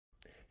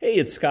Hey,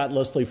 it's Scott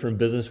Leslie from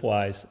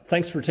BWise.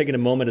 Thanks for taking a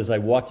moment as I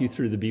walk you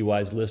through the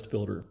BWise List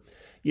Builder.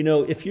 You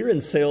know, if you're in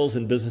sales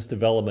and business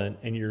development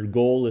and your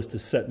goal is to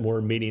set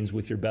more meetings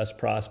with your best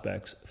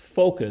prospects,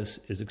 focus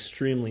is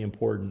extremely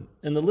important.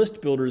 And the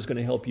List Builder is going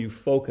to help you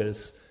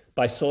focus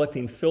by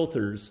selecting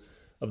filters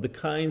of the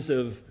kinds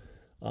of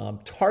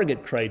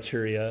target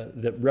criteria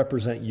that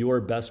represent your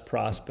best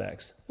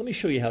prospects. Let me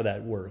show you how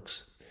that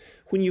works.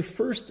 When you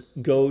first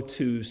go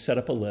to set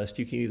up a list,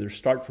 you can either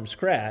start from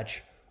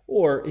scratch,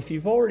 or if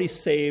you've already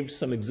saved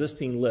some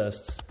existing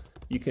lists,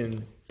 you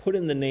can put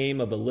in the name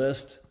of a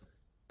list,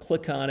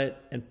 click on it,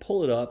 and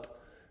pull it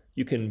up.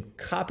 You can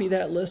copy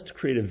that list,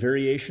 create a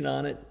variation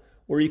on it,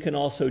 or you can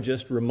also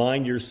just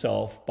remind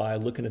yourself by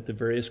looking at the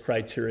various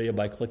criteria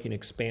by clicking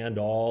Expand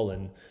All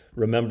and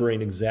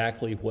remembering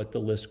exactly what the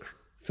list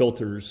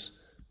filters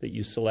that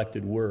you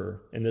selected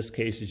were. In this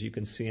case, as you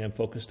can see, I'm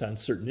focused on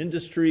certain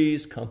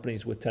industries,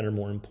 companies with 10 or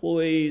more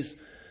employees.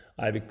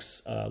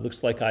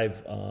 Looks like I'm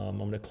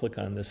going to click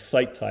on this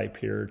site type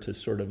here to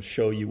sort of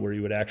show you where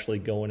you would actually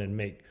go in and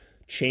make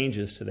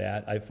changes to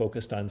that. I've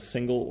focused on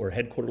single or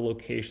headquarter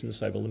locations,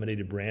 so I've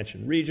eliminated branch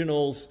and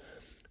regionals.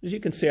 As you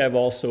can see, I've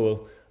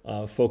also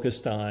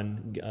focused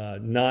on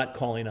not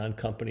calling on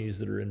companies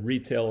that are in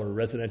retail or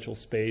residential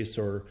space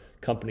or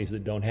companies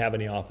that don't have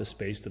any office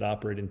space that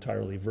operate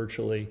entirely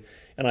virtually.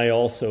 And I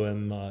also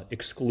am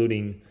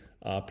excluding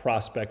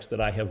prospects that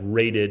I have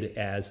rated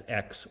as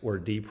X or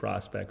D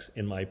prospects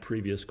in my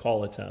previous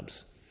call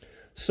attempts.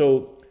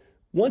 So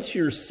once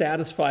you're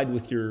satisfied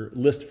with your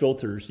list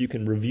filters, you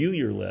can review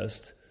your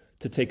list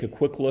to take a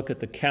quick look at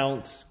the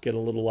counts, get a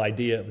little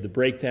idea of the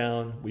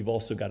breakdown. We've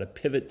also got a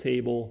pivot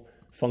table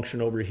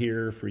function over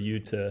here for you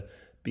to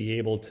be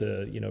able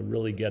to,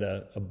 really get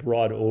a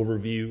broad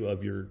overview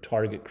of your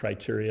target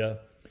criteria.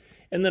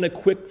 And then a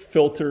quick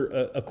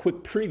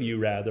preview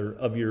rather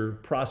of your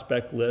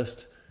prospect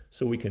list,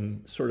 so we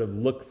can sort of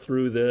look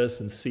through this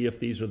and see if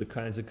these are the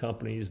kinds of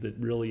companies that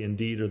really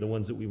indeed are the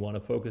ones that we want to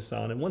focus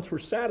on. And once we're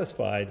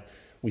satisfied,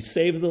 we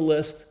save the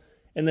list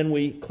and then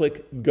we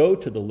click Go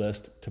to the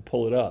list to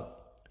pull it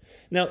up.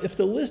 Now, if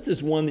the list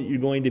is one that you're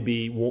going to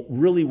be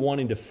really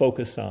wanting to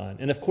focus on,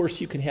 and of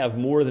course you can have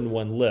more than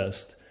one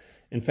list.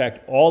 In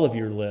fact, all of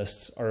your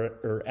lists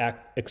are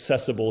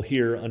accessible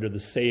here under the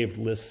Saved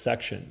List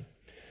section.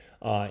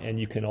 And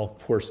you can, of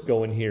course,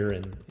 go in here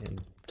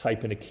and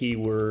type in a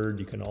keyword.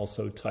 You can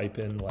also type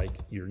in like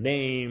your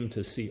name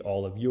to see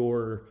all of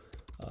your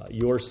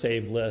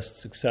saved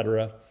lists,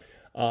 etc.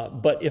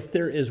 But if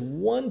there is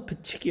one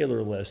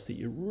particular list that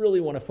you really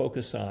want to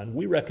focus on,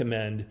 we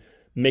recommend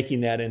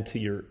making that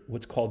into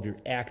what's called your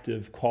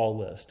active call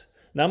list.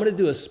 Now I'm going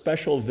to do a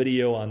special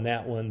video on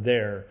that one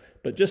there,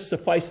 but just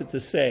suffice it to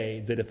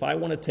say that if I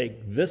want to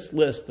take this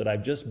list that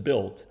I've just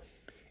built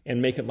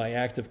and make it my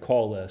active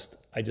call list,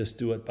 I just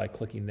do it by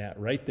clicking that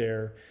right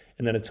there.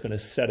 And then it's going to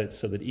set it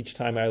so that each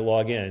time I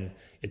log in,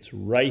 it's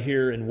right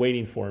here and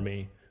waiting for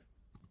me.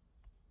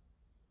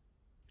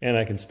 And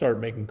I can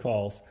start making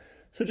calls.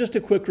 So just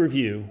a quick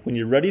review. When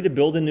you're ready to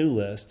build a new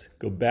list,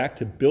 go back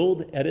to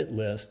Build Edit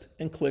List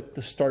and click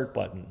the Start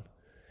button.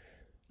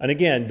 And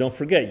again, don't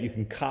forget, you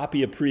can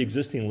copy a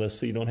pre-existing list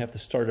so you don't have to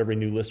start every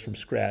new list from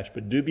scratch.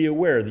 But do be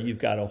aware that you've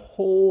got a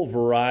whole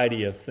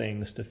variety of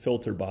things to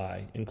filter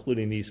by,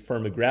 including these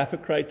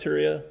firmographic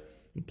criteria,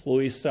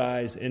 employee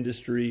size,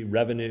 industry,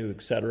 revenue,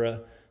 etc.,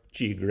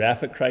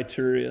 geographic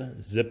criteria,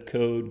 zip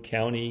code,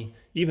 county,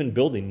 even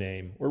building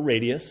name or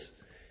radius.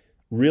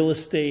 Real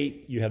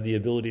estate, you have the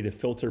ability to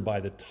filter by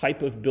the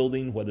type of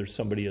building, whether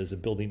somebody is a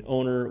building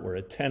owner or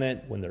a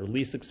tenant, when their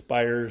lease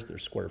expires, their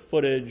square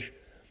footage.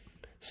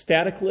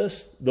 Static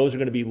lists, those are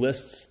going to be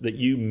lists that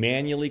you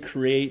manually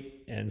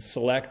create and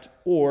select,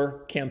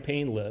 or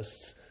campaign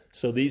lists.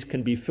 So these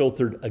can be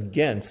filtered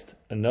against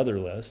another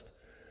list.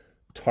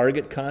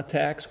 Target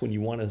contacts, when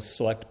you want to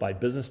select by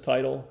business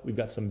title. We've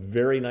got some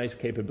very nice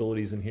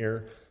capabilities in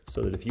here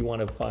so that if you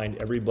want to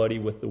find everybody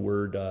with the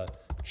word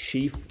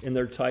chief in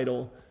their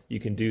title, you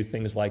can do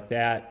things like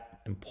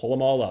that and pull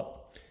them all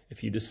up.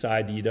 If you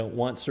decide that you don't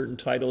want certain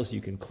titles, you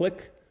can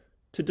click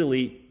to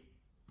delete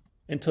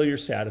until you're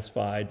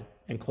satisfied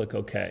and click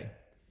OK.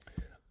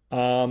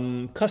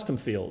 Custom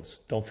fields.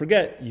 Don't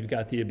forget, you've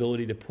got the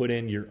ability to put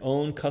in your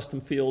own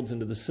custom fields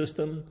into the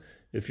system.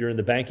 If you're in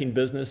the banking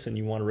business and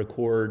you want to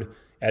record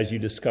as you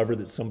discover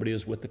that somebody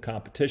is with the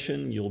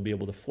competition, you'll be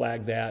able to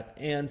flag that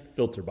and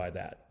filter by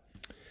that.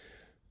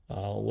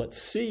 Let's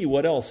see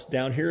what else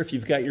down here. If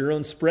you've got your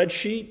own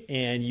spreadsheet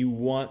and you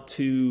want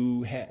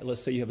to,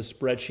 let's say you have a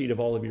spreadsheet of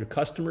all of your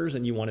customers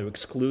and you want to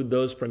exclude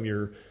those from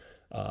your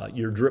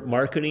drip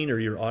marketing or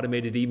your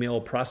automated email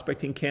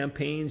prospecting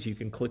campaigns, you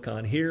can click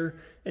on here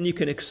and you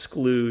can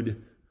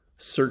exclude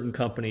certain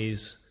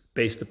companies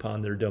based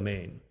upon their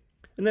domain.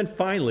 And then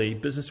finally,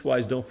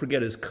 BWise, don't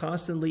forget, is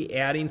constantly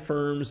adding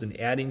firms and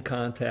adding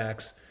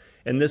contacts.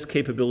 And this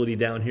capability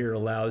down here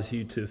allows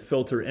you to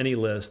filter any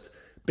list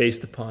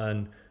based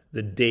upon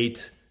the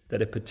date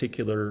that a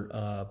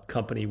particular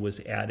company was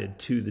added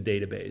to the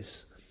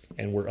database.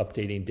 And we're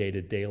updating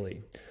data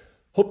daily.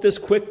 Hope this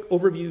quick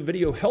overview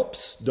video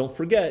helps. Don't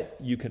forget,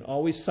 you can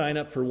always sign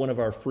up for one of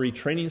our free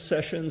training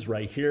sessions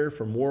right here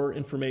for more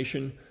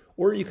information,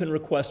 or you can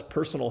request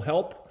personal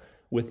help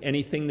with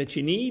anything that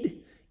you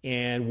need,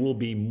 and we'll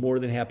be more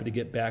than happy to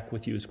get back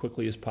with you as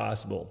quickly as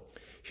possible.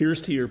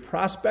 Here's to your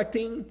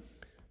prospecting,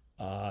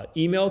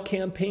 email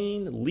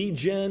campaign, lead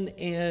gen,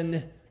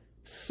 and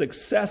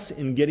success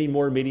in getting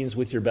more meetings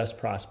with your best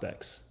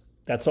prospects.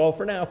 That's all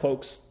for now,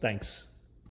 folks. Thanks.